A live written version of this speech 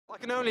I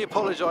can only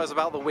apologise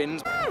about the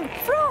wind.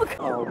 Frog!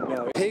 Oh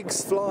no.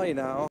 Pigs fly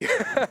now.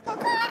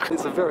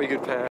 It's a very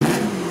good pair. Look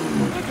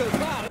at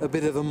that! A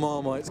bit of a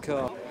Marmite's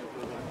car.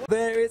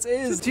 There it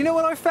is! Do you know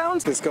what I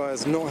found? This guy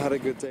has not had a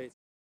good day.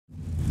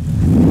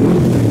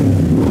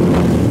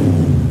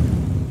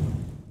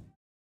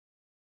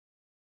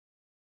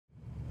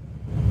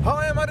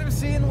 Hi, I'm Adam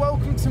C and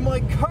welcome to my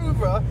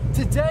Cobra.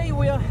 Today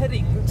we are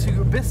heading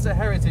to Bicester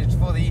Heritage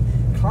for the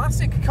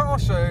classic car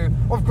show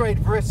of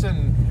Great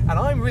Britain, and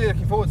I'm really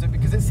looking forward to it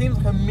because it seems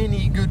like a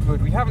mini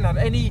Goodwood. We haven't had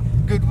any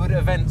Goodwood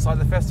events like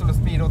the Festival of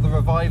Speed or the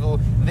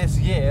Revival this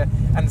year,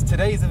 and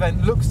today's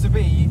event looks to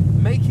be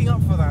making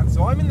up for that.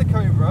 So I'm in the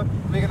Cobra,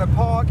 we're going to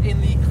park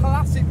in the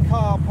classic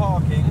car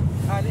parking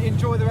and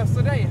enjoy the rest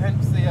of the day,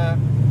 hence the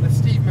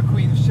Steve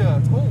McQueen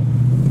shirt. Oh.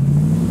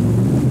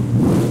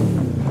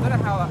 I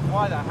don't know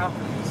why that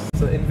happens.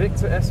 So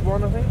Invicta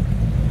S1, I think?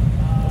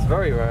 That's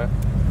very rare.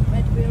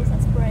 Red wheels,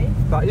 that's brave.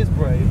 That is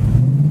brave.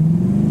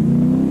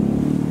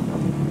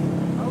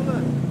 Oh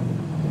look!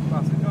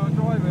 Classic car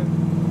driving.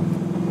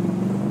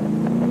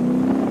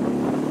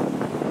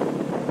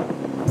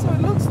 So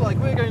it looks like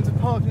we're going to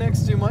park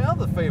next to my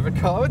other favourite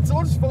car, a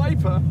Dodge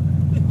Viper.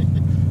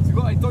 So we've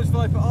got a Dodge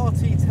Viper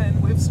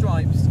RT10 with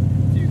stripes. A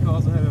few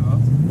cars ahead of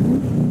us.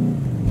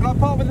 Can I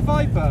park with the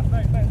Viper?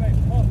 Mate,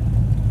 park.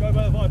 Go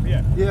by the Viper,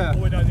 yeah. Yeah. All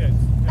the way down the edge.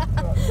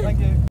 Thank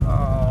you.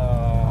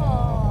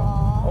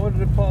 I wanted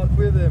to park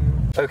with him.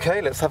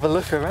 Okay, let's have a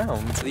look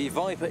around. The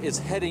Viper is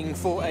heading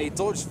for a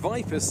Dodge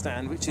Viper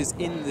stand, which is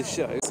in the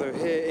show. So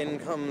here in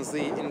comes the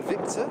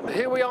Invicta.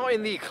 Here we are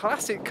in the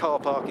classic car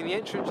park, and the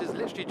entrance is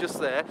literally just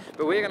there,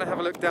 but we're going to have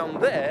a look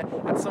down there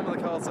at some of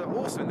the cars that are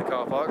also in the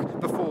car park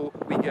before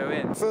we go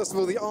in. First of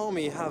all, the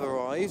Army have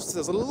arrived.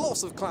 There's a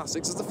lot of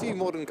classics, there's a few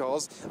modern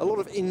cars, a lot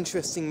of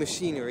interesting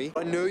machinery.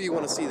 I know you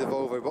want to see the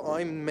Volvo, but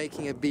I'm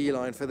making a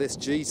beeline for this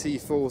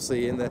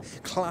GT40 in the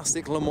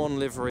classic Le Mans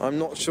livery. I'm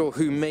not sure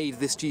who made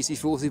this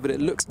GT40, but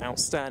it looks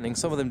outstanding.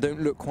 Some of them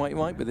don't look quite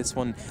right, but this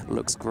one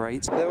looks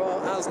great. There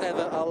are, as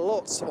ever, a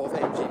lot of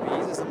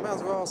MGBs. There's a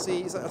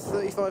Maserati, is that a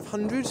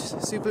 3500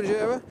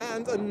 Superleggera?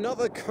 And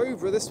another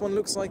Cobra. This one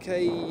looks like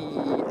a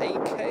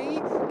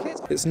AK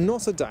kit. It's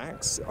not a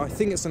DAX, I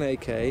think it's an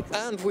AK.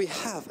 And we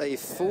have a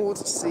Ford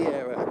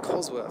Sierra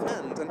Cosworth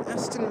and an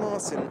Aston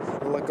Martin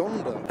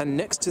Lagonda. And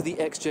next to the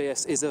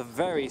XJS is a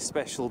very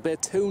special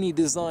Bertoni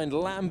designed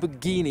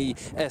Lamborghini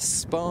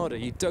Espada.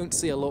 You don't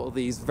see a lot of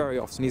these very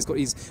often. He's got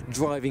his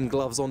driving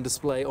gloves on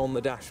display on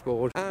the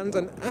dashboard. And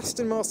an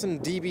Aston Martin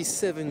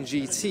DB7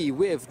 GT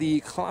with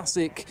the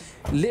classic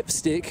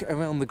lipstick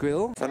around the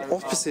grille. And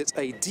opposite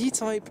a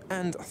D-Type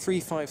and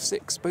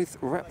 356, both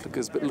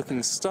replicas but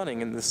looking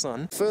stunning in the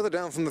sun. Further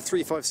down from the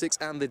 356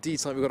 and the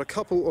D-Type, we've got a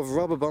couple of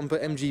rubber bumper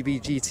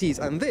MGB GTs,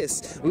 and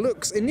this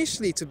looks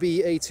initially to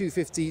be a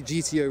 250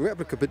 GTO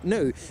replica, but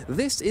no,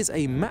 this is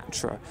a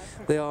Matra.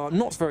 They are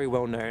not very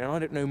well known, and I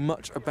don't know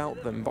much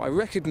about them, but I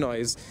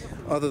recognise,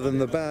 other than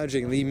the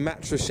badging, the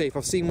Matra shape.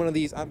 I've seen one of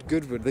these at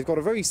Goodwood. They've got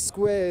a very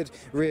squared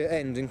rear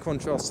end in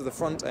contrast to the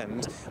front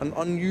end. An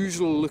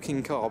unusual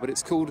looking car, but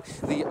it's called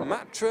the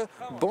Matra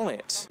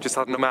Bonnet. Just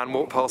had a man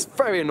walk past,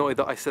 very annoyed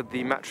that I said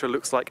the Matra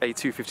looks like a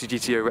 250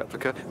 GTO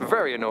replica.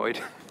 Very annoyed.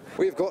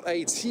 We've got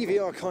a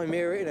TVR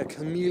Chimera in a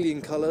chameleon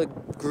colour,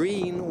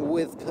 green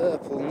with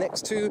purple,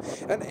 next to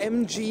an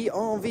MG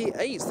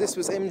RV8. This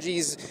was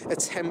MG's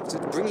attempt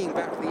at bringing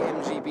back the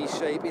MGB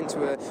shape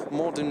into a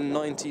modern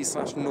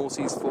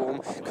 90s/noughties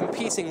form,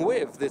 competing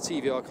with the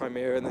TVR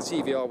Chimera, and the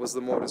TVR was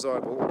the more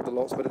desirable of the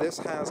lots, but this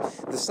has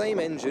the same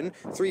engine,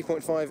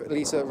 3.5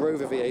 litre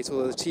Rover V8,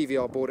 although the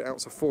TVR bought it out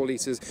to 4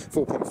 litres,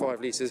 4.5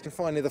 litres, and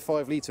finally the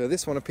 5 litre.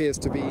 This one appears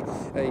to be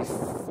a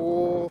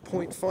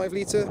 4.5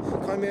 litre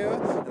Chimera,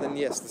 and then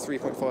yes, the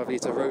 3.5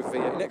 litre Rover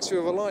V8. Next to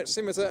a Reliant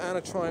Scimitar and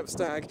a Triumph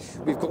Stag,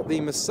 we've got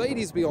the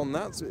Mercedes beyond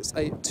that, so it's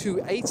a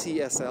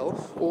 280 SL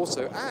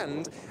also,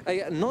 and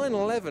a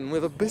 911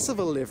 with a bit of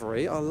a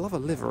livery. I love a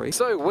livery.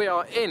 So we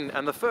are in,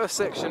 and the first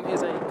section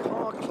is a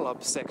car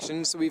club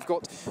section, so we've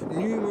got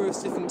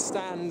numerous different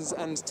stands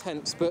and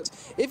tents, but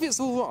if it's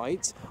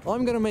alright,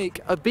 I'm going to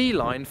make a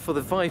beeline for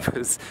the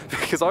Vipers,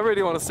 because I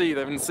really want to see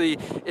them and see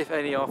if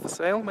any are for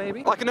sale,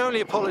 maybe. I can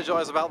only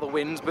apologise about the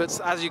wind, but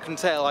as you can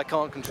tell, I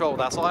can't control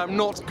that, so I am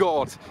not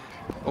God.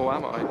 Or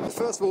am I?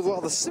 First of all,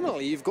 rather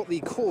similarly, you've got the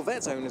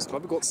Corvette Owners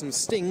Club, we've got some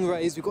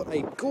Stingrays, we've got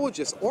a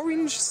gorgeous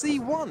orange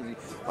C1.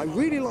 I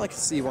really like a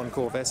C1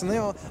 Corvette, and they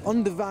are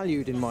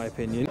undervalued in my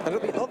opinion. And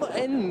at the other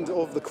end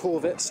of the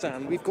Corvette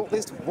stand, we've got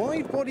this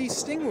wide-body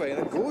Stingray in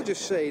a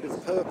gorgeous shade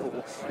of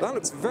purple. That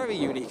looks very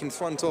unique in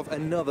front of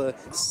another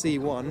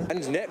C1.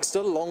 And next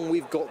along,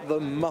 we've got the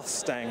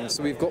Mustang.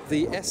 So we've got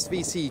the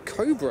SVT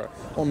Cobra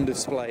on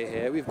display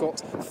here. We've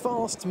got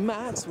Fast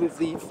Matt with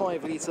the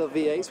 5 litre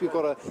V8. We've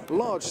got a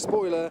large sport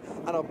spoiler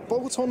and a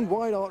bolt-on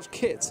wide arch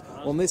kit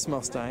on this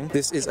Mustang.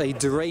 This is a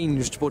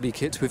deranged body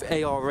kit with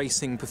AR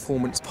Racing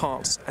performance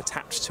parts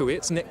attached to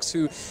it, next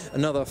to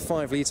another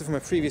 5 litre from a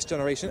previous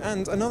generation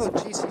and another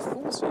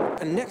GT40.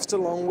 And next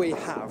along we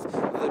have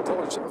the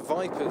Dodge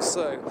Vipers.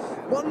 So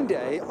one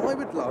day I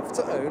would love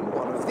to own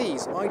one of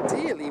these,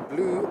 ideally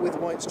blue with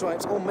white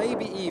stripes or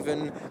maybe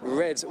even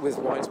red with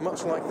white,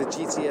 much like the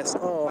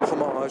GTS-R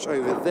homage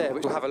over there,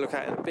 which we'll have a look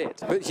at in a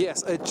bit. But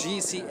yes, a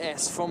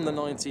GTS from the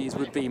 90s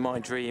would be my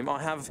dream.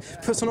 I have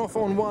put an offer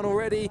on one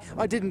already.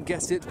 I didn't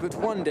get it, but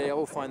one day I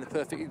will find the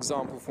perfect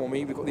example for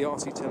me. We've got the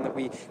RT10 that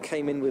we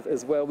came in with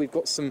as well. We've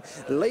got some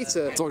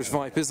later Dodge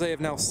Vipers. They have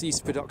now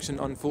ceased production,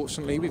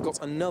 unfortunately. We've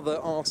got another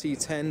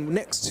RT10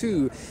 next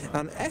to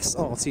an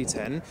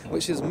SRT10,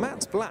 which is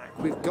matte black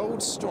with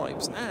gold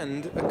stripes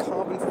and a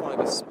carbon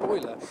fibre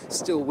spoiler,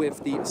 still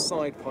with the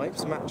side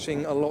pipes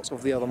matching a lot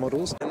of the other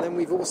models. And then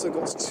we've also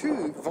got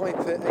 2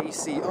 Viper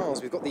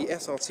ACRs. We've got the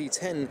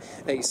SRT10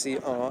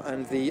 ACR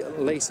and the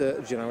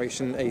later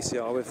generation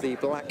ACR with the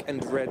black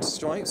and red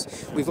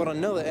stripes. We've got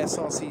another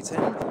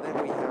SRT10, and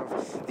then we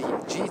have the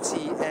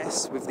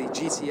GTS with the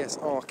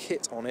GTS-R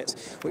kit on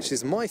it, which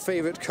is my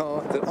favourite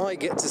car that I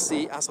get to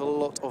see at a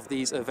lot of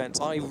these events.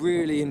 I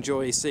really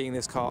enjoy seeing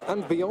this car.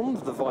 And beyond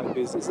the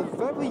Vipers, it's a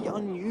very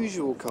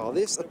unusual car.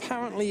 This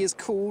apparently is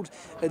called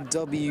a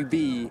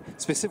WB,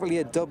 specifically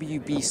a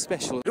WB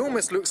Special. It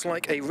almost looks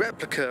like a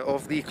replica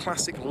of the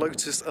classic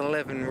Lotus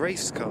 11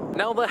 race car.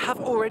 Now there have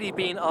already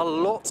been a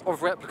lot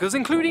of replicas,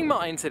 including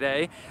mine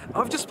today.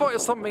 I've just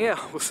spotted something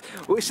else,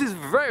 which is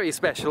very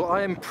special.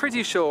 I am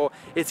pretty sure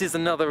it is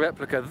another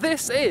replica.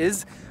 This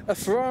is a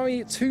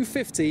Ferrari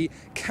 250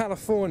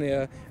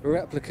 California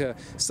replica.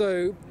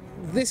 So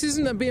this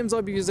isn't a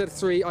BMW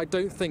Z3, I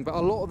don't think, but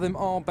a lot of them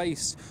are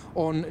based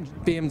on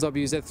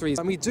BMW Z3s.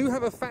 And we do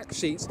have a fact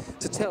sheet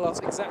to tell us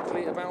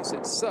exactly about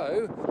it.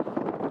 So,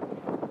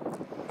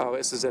 oh,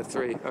 it's a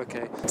Z3,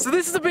 okay. So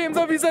this is a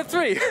BMW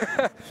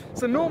Z3!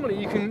 So normally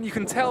you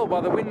can tell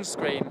by the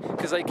windscreen,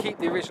 because they keep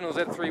the original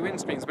Z3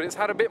 windscreens, but it's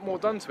had a bit more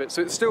done to it,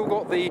 so it's still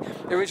got the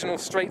original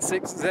straight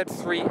 6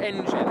 Z3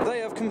 engine. They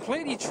have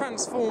completely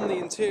transformed the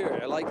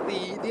interior, like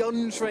the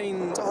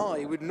untrained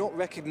eye would not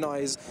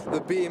recognise the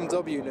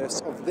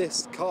BMW-ness of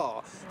this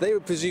car. They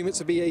would presume it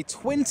to be a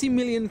 £20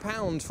 million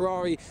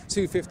Ferrari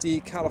 250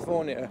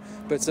 California,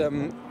 but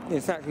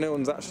in fact no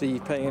one's actually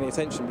paying any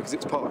attention because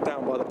it's parked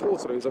down by the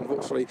portaloos,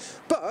 unfortunately.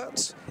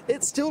 But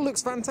it still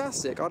looks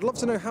fantastic. I'd love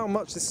to know how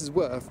much this is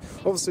worth.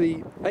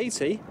 Obviously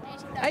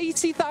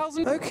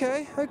 80,000.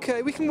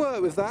 Okay, we can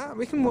work with that.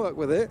 We can work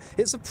with it.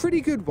 It's a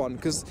pretty good one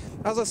because,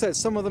 as I said,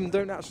 some of them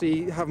don't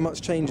actually have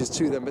much changes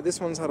to them, but this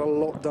one's had a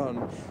lot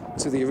done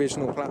to the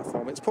original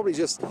platform. It's probably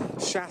just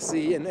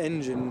chassis and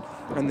engine,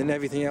 and then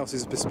everything else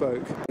is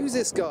bespoke. Who's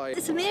this guy?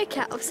 It's a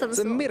meerkat of some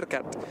sort. It's a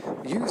meerkat.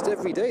 Used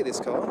every day, this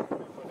car.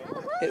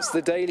 It's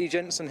the Daily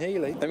Jensen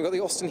Healey. Then we've got the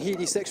Austin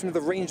Healey section with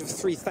a range of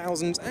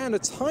 3,000 and a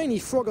tiny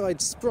frog-eyed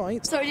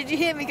Sprite. Sorry, did you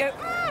hear me go,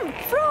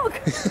 frog?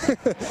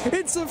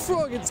 It's a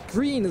frog, it's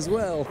green as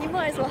well. You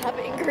might as well have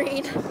it in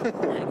green.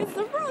 It's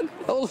a frog.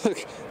 Oh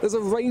look, there's a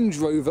Range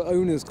Rover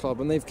Owners Club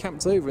and they've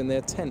camped over in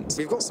their tent.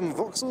 We've got some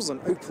Vauxhalls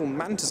and Opel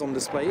Mantas on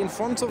display in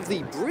front of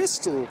the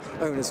Bristol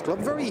Owners Club.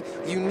 Very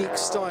unique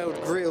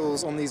styled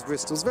grills on these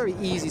Bristols. Very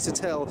easy to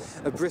tell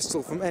a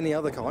Bristol from any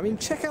other car. I mean,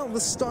 check out the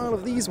style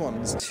of these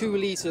ones. 2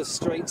 litre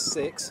straight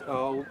 6.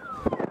 Oh,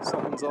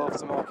 someone's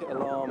aftermarket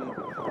alarm.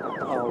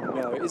 Oh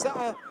no, is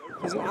that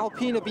there's an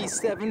Alpina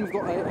B7, we've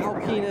got an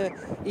Alpina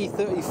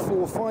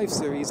E34 5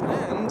 Series,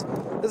 and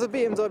there's a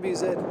BMW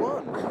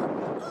Z1.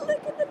 Look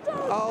at the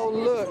dog. Oh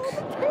look,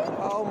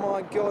 oh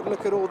my god,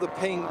 look at all the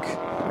pink.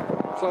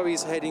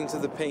 Chloe's heading to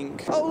the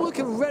pink. Oh look,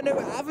 a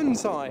Renault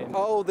Aventine.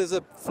 Oh, there's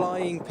a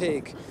flying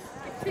pig.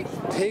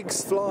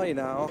 Pigs fly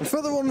now. And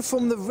further on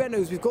from the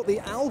Renaults, we've got the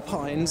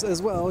Alpines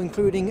as well,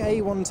 including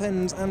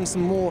A110s and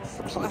some more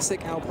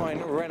classic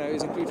Alpine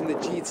Renaults, including the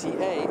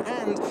GTA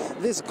and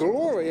this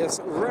glorious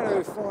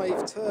Renault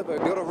 5 Turbo.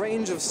 We've got a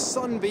range of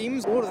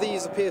Sunbeams. All of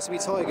these appear to be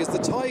Tigers. The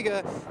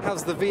Tiger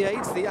has the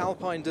V8, the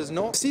Alpine does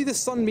not. See the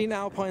Sunbeam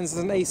Alpines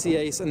as an AC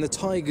Ace and the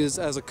Tigers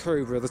as a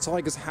Cobra. The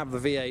Tigers have the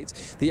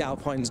V8, the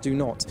Alpines do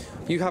not.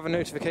 You have a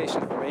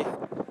notification for me.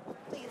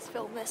 Please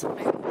film this one.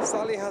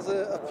 Sally has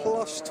a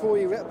plush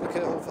toy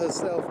replica of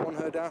herself on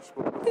her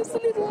dashboard. There's a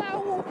little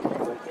owl.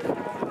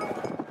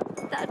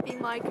 That'd be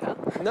my car.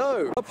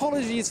 No!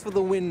 Apologies for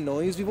the wind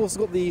noise. We've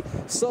also got the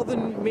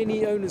Southern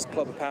Mini Owners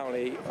Club,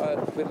 apparently,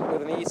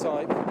 with an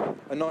E-Type,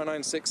 a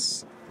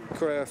 996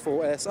 Carrera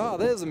 4S. Ah,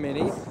 there's a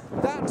Mini.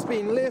 That's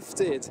been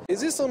lifted.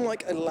 Is this on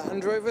like a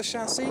Land Rover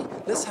chassis?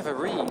 Let's have a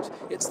read.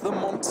 It's the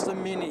Monster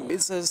Mini.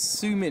 It says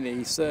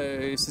Su-Mini,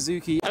 so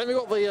Suzuki. And then we've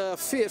got the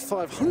Fiat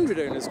 500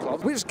 Owners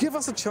Club, which give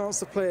us a chance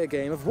to play a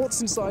game of what's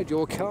inside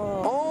your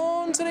car.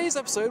 On today's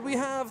episode, we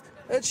have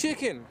a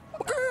chicken.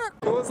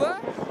 What was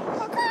that?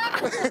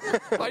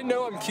 I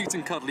know I'm cute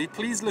and cuddly,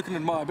 please look and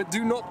admire, but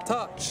do not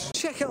touch.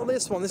 Check out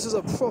this one, this is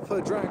a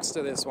proper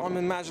dragster, this one. I'm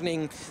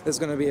imagining there's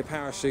going to be a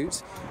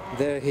parachute.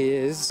 There he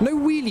is. No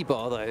wheelie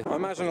bar though. I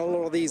imagine a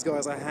lot of these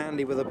guys are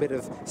handy with a bit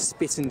of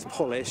spit and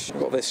polish.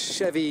 Got this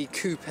Chevy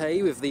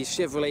Coupe with the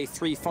Chevrolet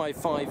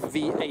 355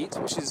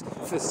 V8, which is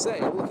for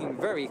sale, looking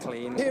very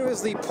clean. Here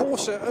is the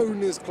Porsche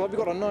Owners Club. We've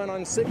got a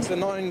 996, a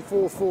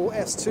 944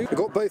 S2. We've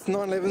got both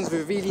 911s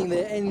revealing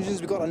their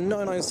engines. We've got a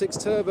 996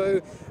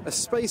 Turbo, a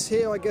Space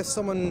here, I guess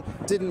someone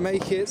didn't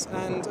make it,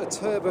 and a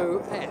Turbo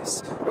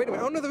S. Wait a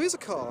minute, oh no, there is a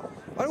car.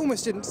 I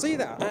almost didn't see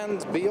that.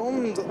 And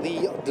beyond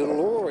the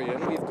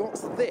DeLorean, we've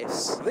got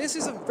this. This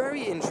is a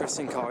very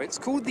interesting car. It's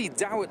called the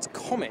Dowett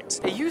Comet.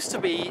 It used to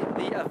be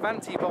the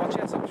Avanti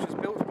Barchetta, which was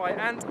built by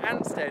Ant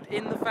Ansted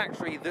in the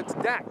factory that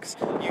Dax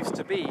used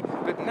to be.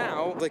 But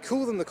now they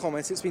call them the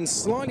Comet. It's been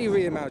slightly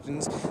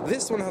reimagined.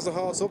 This one has a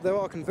hardtop. There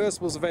are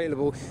convertibles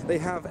available. They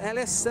have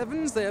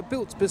LS7s. They are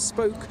built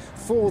bespoke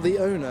for the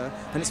owner,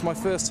 and it's my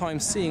first time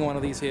seeing one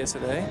of these here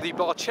today. The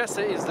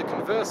Barchetta is the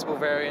convertible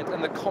variant,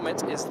 and the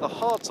Comet is the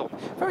hardtop.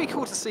 Very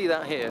cool to see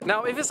that here.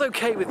 Now, if it's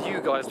okay with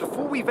you guys,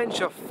 before we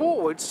venture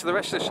forwards to the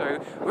rest of the show,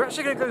 we're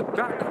actually going to go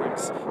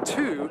backwards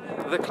to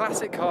the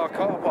classic car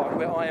park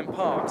where I am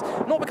parked.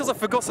 Not because I've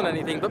forgotten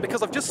anything, but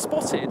because I've just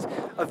spotted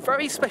a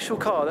very special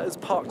car that is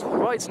parked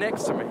right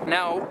next to me.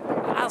 Now,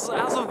 as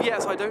of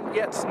yet, I don't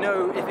yet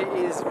know if it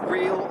is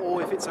real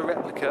or if it's a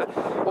replica.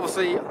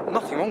 Obviously,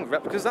 nothing wrong with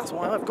replicas, that's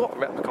why I've got a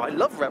replica. I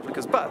love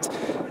replicas, but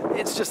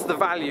it's just the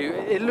value.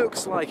 It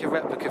looks like a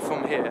replica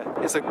from here.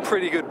 It's a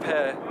pretty good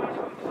pair.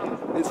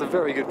 It's a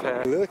very good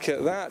pair. Look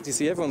at that. You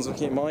see, everyone's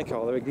looking at my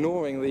car. They're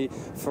ignoring the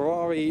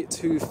Ferrari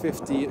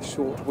 250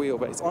 short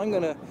wheelbase.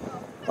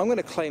 I'm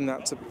gonna claim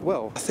that to,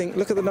 well, I think,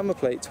 look at the number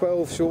plate,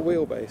 12 short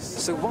wheelbase.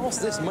 So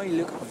whilst this may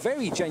look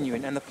very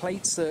genuine and the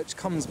plate search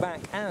comes back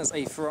as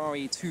a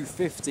Ferrari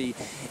 250,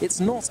 it's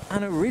not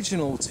an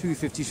original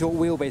 250 short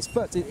wheelbase,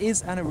 but it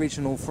is an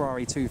original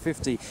Ferrari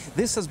 250.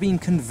 This has been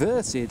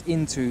converted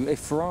into a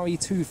Ferrari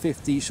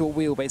 250 short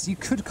wheelbase. You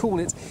could call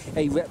it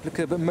a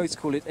replica, but most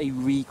call it a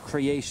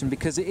recreation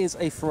because it is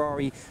a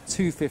Ferrari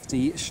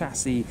 250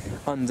 chassis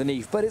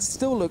underneath. But it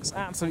still looks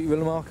absolutely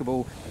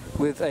remarkable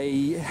with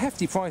a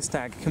hefty price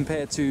tag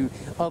compared to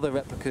other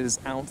replicas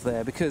out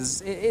there,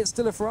 because it's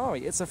still a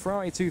Ferrari. It's a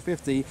Ferrari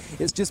 250.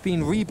 It's just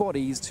been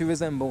rebodied to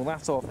resemble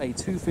that of a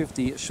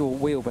 250 short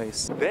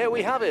wheelbase. There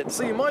we have it.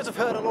 So you might have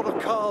heard a lot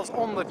of cars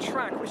on the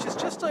track, which is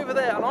just over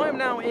there, and I am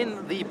now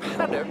in the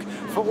paddock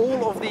for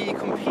all of the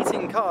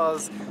competing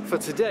cars for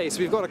today. So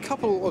we've got a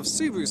couple of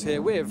Subarus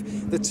here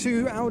with the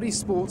two Audi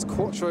Sport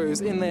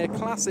Quattros in their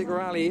classic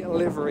rally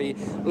livery,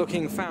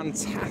 looking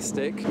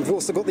fantastic. We've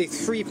also got the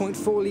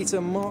 3.4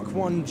 litre Mark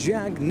 1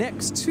 Jag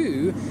next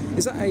to,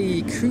 is that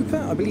a Cooper?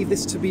 I believe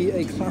this to be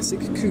a classic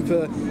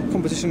Cooper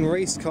competition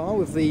race car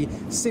with the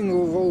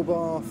single roll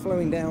bar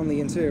flowing down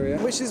the interior,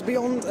 which is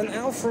beyond an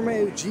Alfa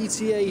Romeo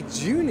GTA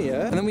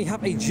Junior. And then we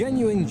have a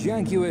genuine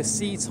Jaguar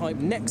C-Type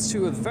next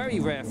to a very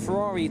rare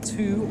Ferrari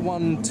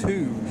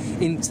 212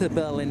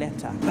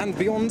 Interberlinetta. And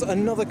beyond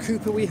another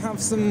Cooper, we have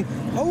some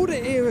older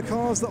era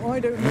cars that I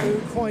don't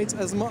know quite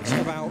as much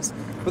about.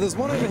 But there's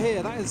one over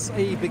here, that is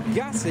a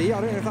Bugatti.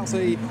 I don't know if that's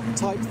a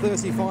Type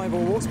 35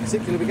 or what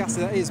particular Bugatti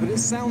that is, but it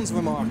sounds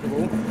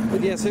remarkable.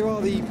 But yes, here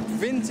are the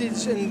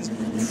vintage and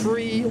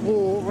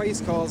pre-war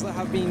race cars that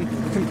have been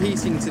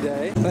competing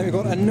today. Then we've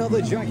got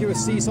another Jaguar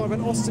C-Type,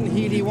 an Austin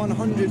Healey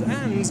 100,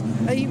 and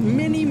a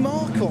Mini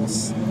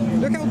Marcos.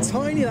 Look how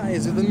tiny that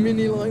is with the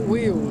mini light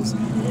wheels.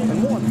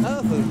 And what on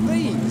earth are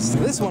these?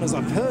 This one is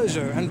a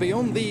Peugeot, and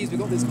beyond these we've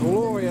got this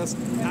glorious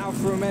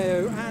Alfa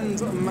Romeo and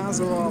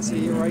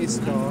Maserati race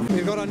car.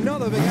 We've got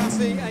another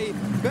Bugatti, a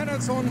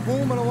Benetton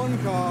Formula 1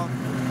 car,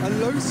 a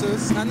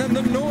Lotus, and then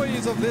the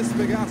noise of this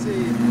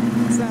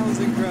Bugatti sounds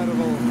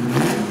incredible.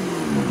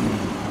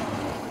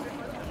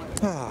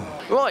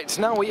 Right,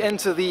 now we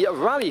enter the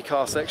rally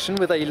car section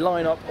with a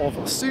lineup of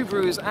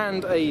Subarus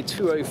and a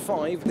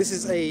 205. This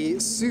is a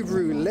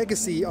Subaru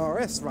Legacy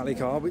RS rally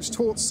car, which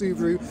taught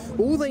Subaru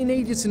all they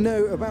needed to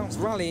know about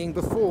rallying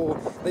before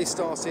they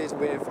started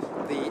with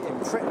the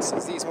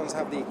Imprezas. These ones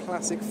have the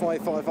classic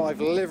 555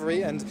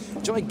 livery and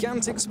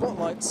gigantic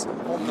spotlights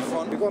on the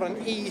front. We've got an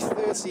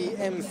E30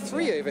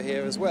 M3 over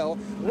here as well,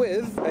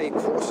 with a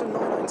Porsche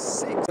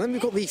 996. And then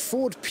we've got the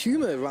Ford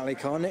Puma rally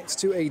car next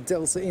to a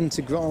Delta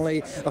Integrale,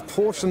 a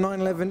Porsche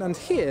 911, and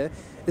here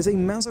is a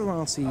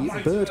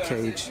Maserati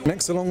birdcage.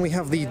 Next along we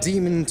have the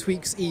Demon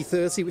Tweaks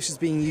E30, which is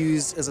being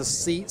used as a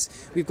seat.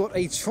 We've got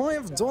a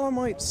Triumph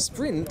Dolomite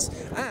Sprint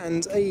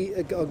and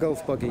a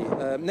Golf buggy.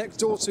 Next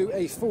door to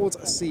a Ford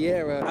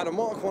Sierra and a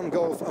Mark 1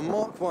 Golf, a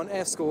Mark 1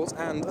 Escort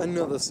and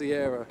another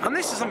Sierra. And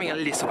this is something a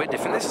little bit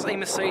different. This is a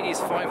Mercedes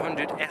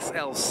 500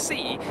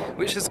 SLC,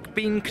 which has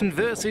been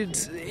converted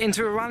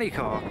into a rally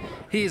car.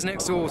 He is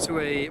next door to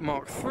a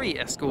Mark 3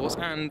 Escort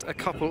and a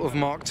couple of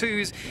Mark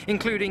 2s,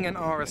 including an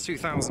RS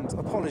 2000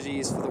 Apollo.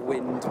 apologies for the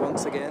wind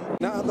once again.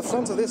 Now at the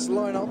front of this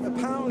lineup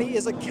apparently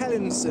is a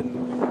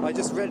Kellinson. I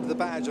just read the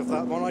badge of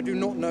that one. I do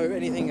not know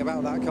anything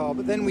about that car.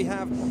 But then we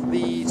have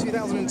the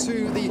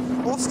 2002, the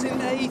Austin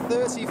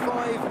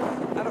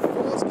A35 and a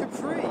Ford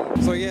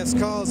Capri. So yes,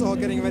 cars are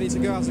getting ready to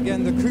go out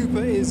again. The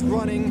Cooper is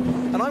running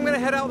and I'm going to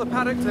head out the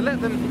paddock to let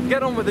them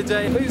get on with the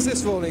day. Who's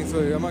this rolling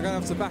through? Am I going to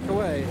have to back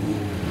away?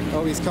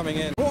 Oh, he's coming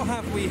in. What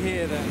have we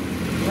here then?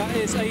 That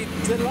is a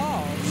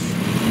Delage.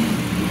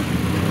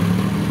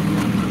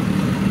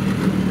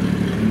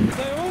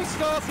 They're all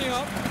starting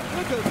up.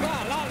 Look at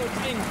that, that looks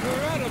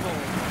incredible.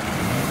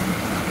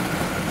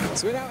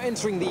 So we're now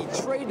entering the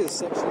traders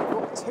section. We've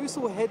got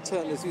Total Head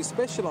Turners who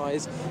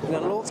specialise in a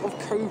lot of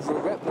Cobra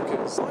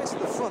replicas. Right at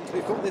the front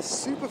we've got this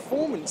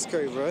Superformance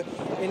Cobra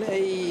in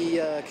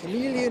a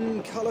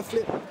chameleon colour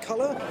flip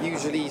colour,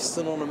 usually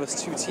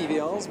synonymous to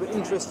TVRs, but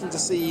interesting to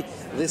see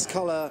this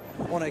colour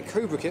on a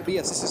Cobra kit. But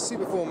yes, this is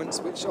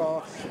Superformance, which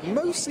are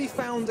mostly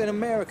found in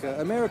America.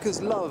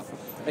 Americans love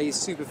a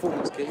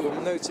Superformance kit.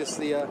 You'll notice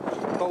the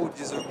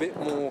bulges are a bit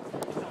more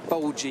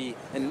bulgy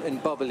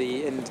and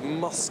bubbly and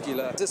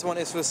muscular. This one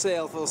is for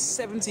sale for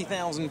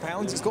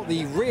 £70,000. It's got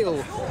the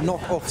real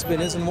knock-off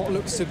spinners and what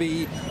looks to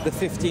be the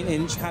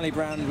 15-inch Halley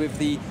brand with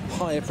the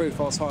higher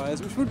profile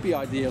tyres, which would be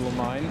ideal on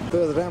mine.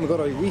 Further down we've got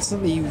a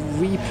recently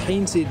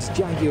repainted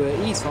Jaguar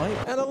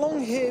E-Type, and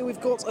along here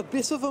we've got a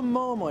bit of a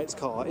Marmite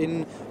car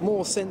in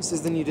more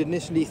senses than you'd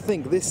initially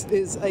think. This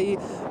is a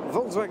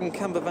Volkswagen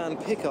camper van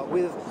pickup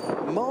with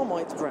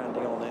Marmite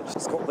branding on it.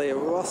 It's got the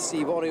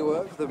rusty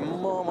bodywork, the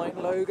Marmite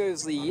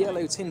logos, the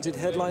yellow tinted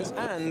headlights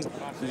and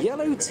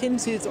yellow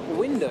tinted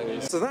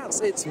windows. So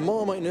that's its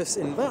Marmiteness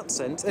in that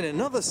sense. In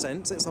another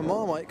sense, it's a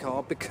Marmite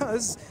car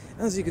because,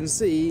 as you can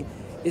see,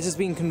 it has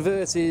been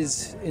converted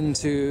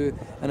into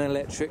an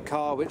electric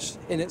car, which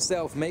in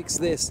itself makes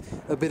this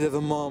a bit of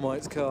a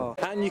Marmite car.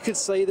 And you could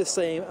say the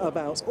same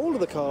about all of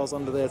the cars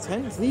under their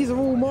tent. These are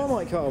all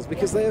Marmite cars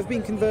because they have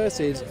been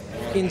converted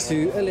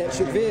into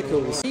electric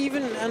vehicles.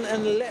 Even an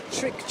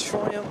electric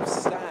Triumph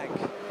Stag.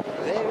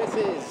 There it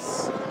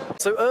is.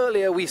 So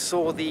earlier we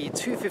saw the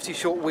 250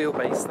 short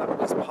wheelbase that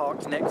was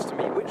parked next to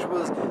me, which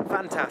was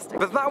fantastic.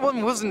 But that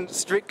one wasn't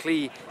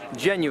strictly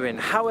genuine.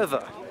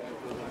 However,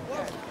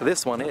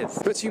 this one is.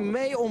 But you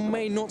may or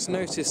may not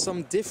notice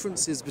some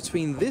differences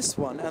between this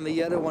one and the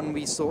yellow one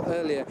we saw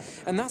earlier.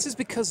 And that is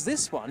because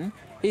this one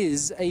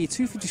is a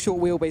 250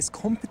 short wheelbase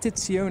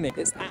Competizione.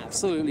 It's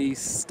absolutely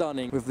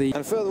stunning with the...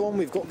 And further on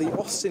we've got the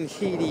Austin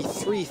Healey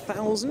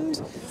 3000.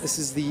 This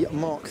is the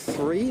Mark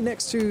III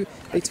next to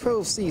a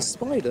 12C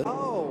Spider.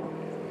 Oh!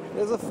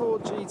 There's a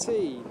Ford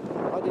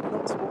GT. I did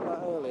not spot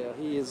that earlier.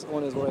 He is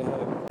on his way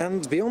home.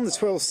 And beyond the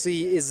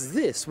 12C is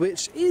this,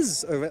 which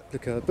is a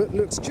replica, but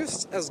looks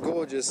just as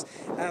gorgeous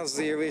as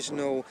the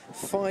original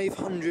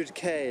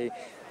 500K.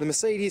 The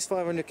Mercedes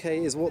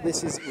 500K is what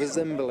this is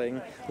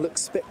resembling.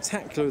 Looks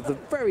spectacular with a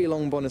very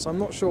long bonnet. I'm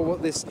not sure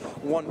what this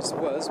once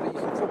was, but you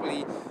can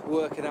probably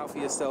work it out for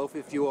yourself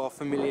if you are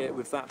familiar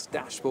with that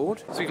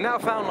dashboard. So we've now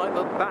found like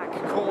the back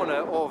corner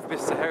of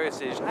Bicester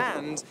Heritage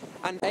and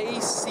an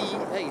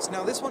AC8.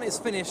 Now this one is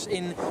finished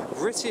in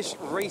British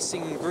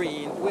racing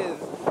green with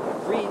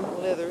green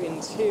leather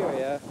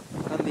interior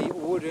and the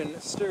wooden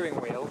steering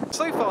wheel.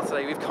 So far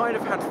today we've kind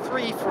of had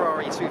three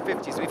Ferrari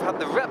 250s. We've had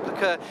the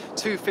replica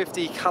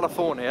 250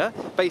 California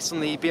based on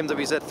the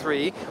BMW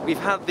Z3. We've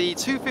had the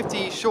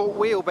 250 short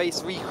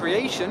wheelbase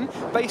recreation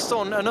based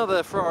on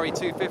another Ferrari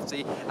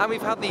 250, and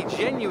we've had the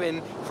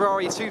genuine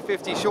Ferrari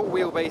 250 short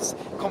wheelbase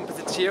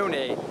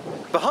Competizione.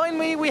 Behind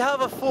me we have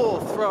a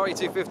fourth Ferrari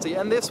 250,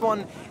 and this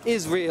one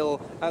is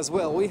real as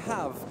well. We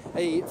have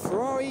a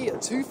Ferrari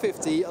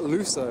 250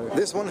 Lusso.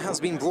 This one has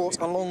been brought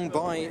along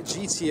by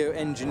GTO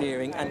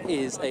Engineering and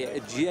is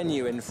a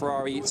genuine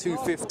Ferrari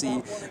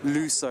 250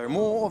 Lusso.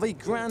 More of a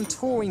grand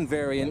touring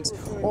variant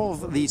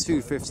of the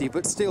 250,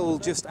 but still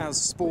just as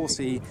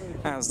sporty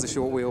as the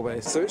short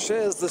wheelbase. So it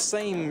shares the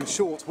same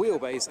short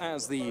wheelbase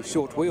as the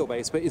short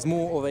wheelbase, but is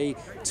more of a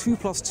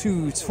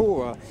 2+2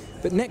 tourer.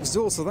 But next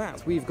door to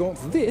that, we've got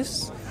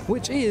this,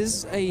 which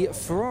is a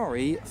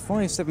Ferrari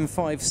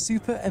 575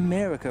 Super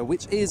America,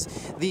 which is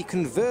the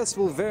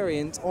convertible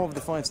variant of the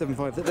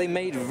 575 that they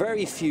made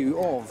very few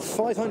of.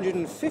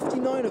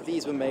 559 of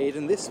these were made,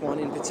 and this one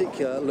in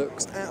particular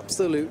looks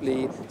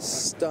absolutely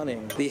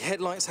stunning. The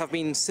headlights have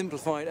been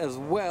simplified as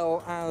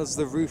well as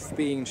the roof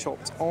being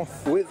chopped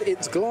off with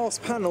its glass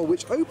panel,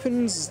 which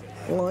opens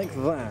like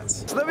that.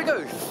 So there we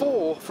go,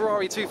 4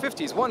 Ferrari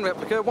 250s, 1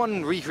 replica,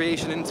 1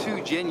 recreation and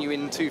 2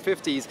 genuine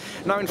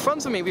 250s. Now in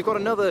front of me we've got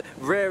another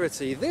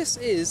rarity. This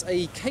is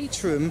a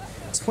Caterham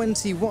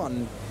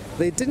 21.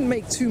 They didn't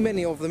make too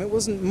many of them. It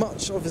wasn't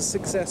much of a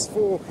success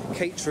for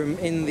Caterham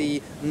in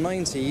the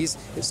 90s.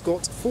 It's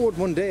got Ford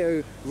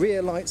Mondeo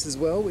rear lights as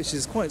well, which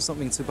is quite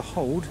something to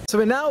behold. So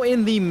we're now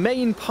in the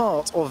main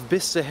part of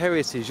Bicester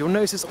Heritage. You'll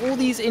notice all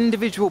these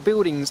individual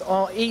buildings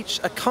are each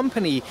a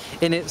company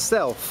in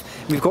itself.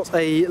 We've got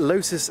a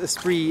Lotus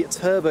Esprit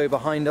Turbo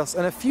behind us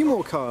and a few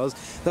more cars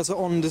that are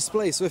on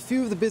display. So a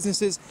few of the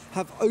businesses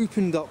have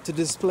opened up to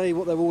display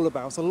what they're all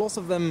about. A lot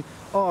of them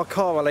are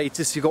car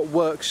related. So you've got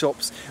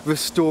workshops,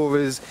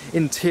 restorers,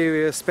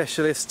 interior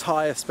specialists,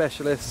 tyre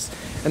specialists.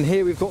 And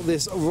here we've got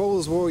this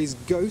Rolls-Royce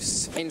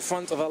Ghost in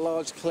front of a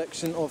large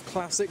collection of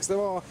classics.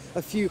 There are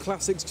a few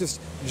classics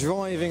just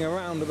driving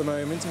around at the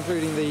moment,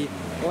 including the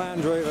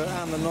Land Rover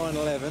and the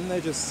 911. They're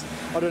just,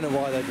 I don't know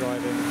why they're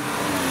driving.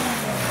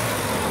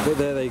 But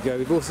there they go.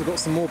 We've also got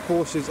some more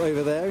Porsches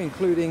over there,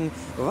 including,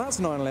 well, that's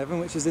 911,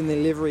 which is in the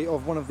livery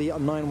of one of the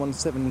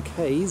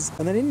 917Ks.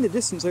 And then in the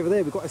distance over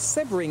there, we've got a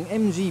Sebring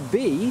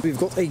MGB. We've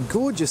got a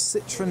gorgeous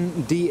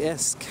Citroën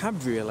DS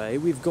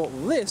Cabriolet. We've got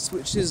this,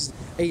 which is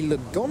a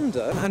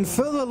Lagonda. And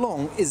further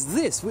along is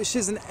this, which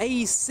is an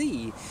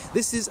AC.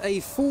 This is a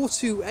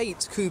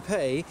 428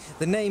 coupe.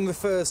 The name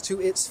refers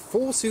to its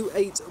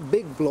 428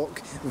 big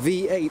block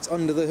V8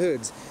 under the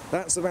hood.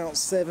 That's about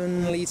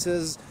 7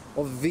 litres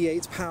of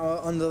V8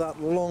 power under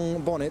that long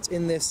bonnet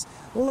in this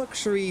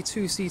luxury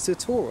two-seater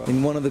Tourer.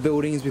 In one of the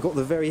buildings we've got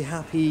the very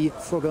happy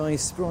Frog Eye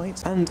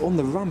Sprite, and on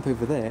the ramp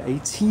over there a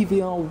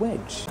TVR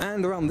Wedge.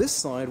 And around this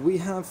side we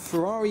have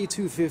Ferrari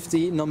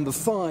 250 number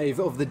 5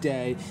 of the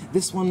day.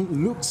 This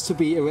one looks to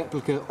be a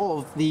replica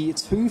of the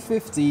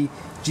 250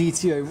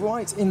 GTO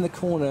right in the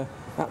corner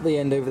at the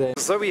end over there.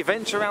 So we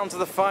venture around to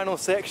the final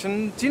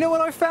section. Do you know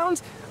what I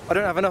found? I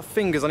don't have enough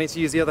fingers, I need to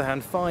use the other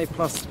hand. 5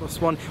 plus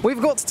 1.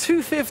 We've got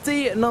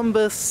 250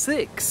 number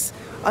 6.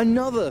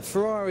 Another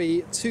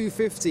Ferrari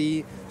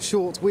 250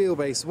 short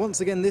wheelbase.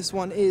 Once again, this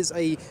one is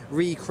a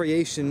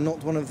recreation,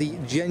 not one of the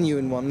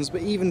genuine ones,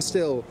 but even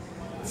still,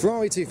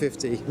 Ferrari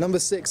 250, number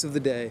 6 of the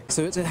day.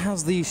 So it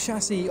has the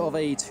chassis of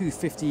a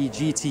 250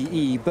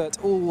 GTE, but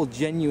all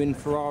genuine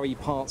Ferrari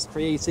parts,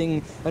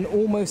 creating an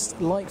almost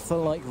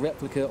like-for-like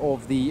replica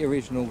of the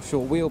original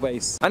short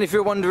wheelbase. And if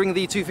you're wondering,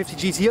 the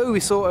 250 GTO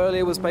we saw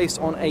earlier was based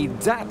on a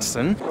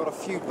Datsun. Got a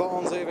few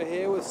barns over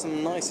here with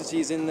some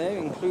niceties in there,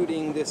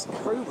 including this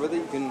Cobra that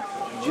you can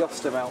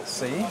just about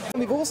see. And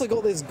we've also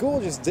got this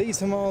gorgeous De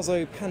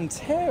Tomaso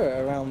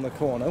Pantera around the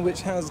corner,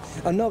 which has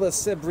another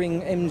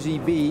Sebring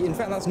MGB. In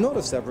fact, that's not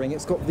a Sebring,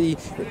 it's got the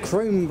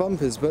chrome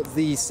bumpers but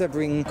the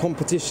Sebring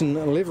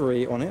competition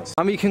livery on it.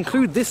 And we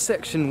conclude this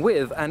section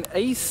with an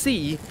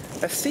AC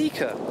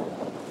Seeker.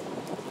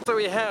 So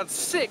we had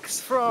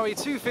 6 Ferrari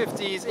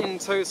 250s in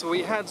total.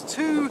 We had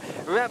 2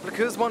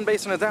 replicas, one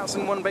based on a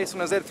Datsun, one based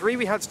on a Z3.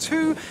 We had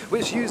 2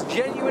 which used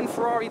genuine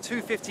Ferrari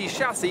 250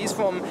 chassis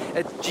from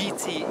a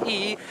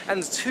GTE,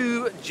 and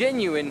 2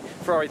 genuine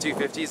Ferrari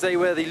 250s. They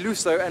were the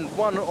Lusso and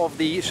one of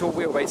the short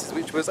wheelbases,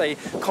 which was a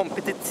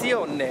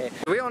Competizione.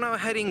 We are now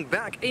heading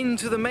back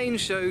into the main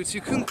show to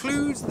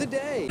conclude the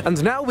day.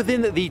 And now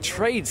within the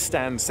trade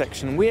stand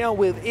section, we are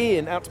with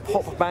Ian at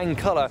Pop Bang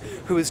Colour,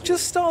 who has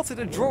just started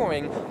a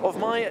drawing of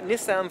my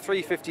Nissan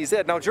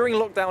 350Z. Now during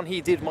lockdown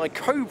he did my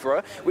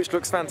Cobra, which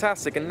looks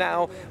fantastic, and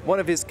now one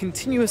of his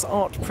continuous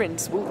art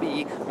prints will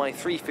be my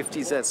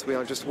 350Z. So we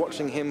are just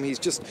watching him. He's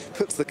just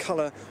put the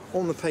colour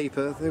on the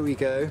paper. There we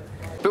go.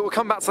 But we'll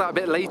come back to that a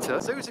bit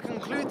later. So to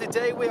conclude the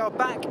day, we are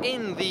back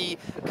in the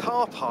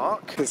car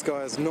park. This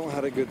guy has not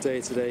had a good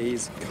day today.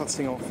 He's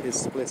cutting off his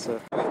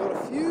splitter. We've got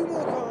a few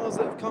more cars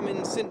that have come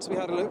in since we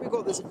had a look. We've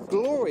got this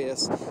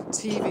glorious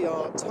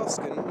TVR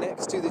Tuscan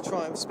next to the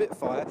Triumph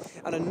Spitfire,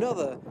 and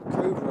another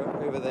Cobra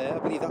over there. I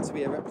believe that to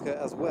be a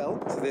replica as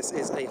well. So this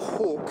is a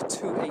Hawk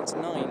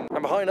 289.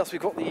 And behind us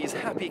we've got these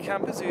happy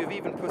campers who have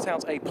even put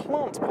out a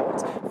plant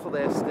pot for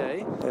their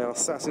stay. They are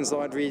sat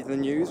inside reading the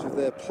news with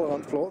their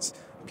plant plot.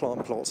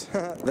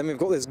 Then we've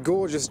got this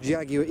gorgeous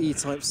Jaguar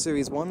E-Type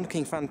Series 1,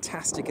 looking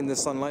fantastic in the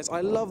sunlight. I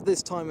love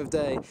this time of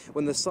day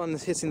when the sun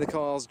is hitting the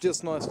cars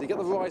just nicely. Get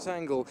the right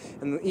angle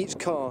and each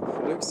car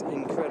looks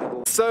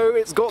incredible. So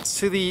it's got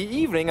to the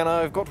evening and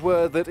I've got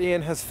word that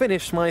Ian has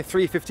finished my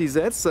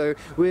 350Z, so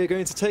we're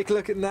going to take a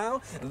look at it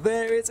now.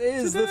 There it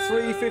is, the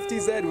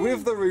 350Z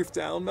with the roof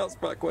down. That's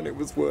back when it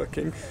was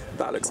working.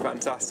 That looks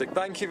fantastic.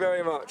 Thank you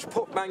very much.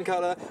 Pop Bang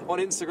Colour on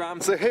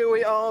Instagram. So here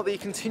we are, the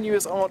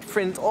continuous art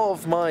print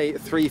of my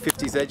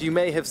 350Z. You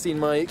may have seen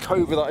my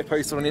Cobra that I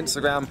posted on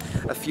Instagram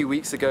a few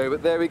weeks ago,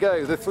 but there we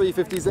go, the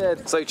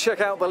 350Z. So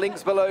check out the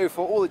links below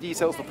for all the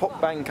details for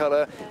Pop Bang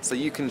Colour, so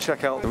you can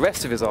check out the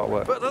rest of his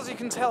artwork. But as you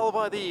can tell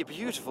by the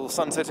beautiful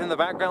sunset in the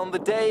background, the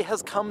day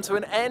has come to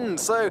an end.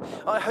 So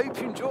I hope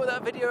you enjoyed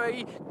that video.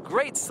 A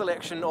great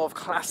selection of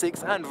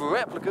classics and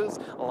replicas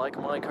like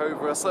my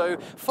Cobra. So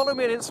follow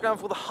me on Instagram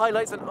for the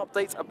highlights and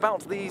updates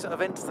about these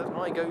events that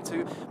I go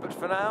to. But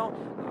for now,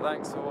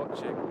 thanks for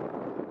watching.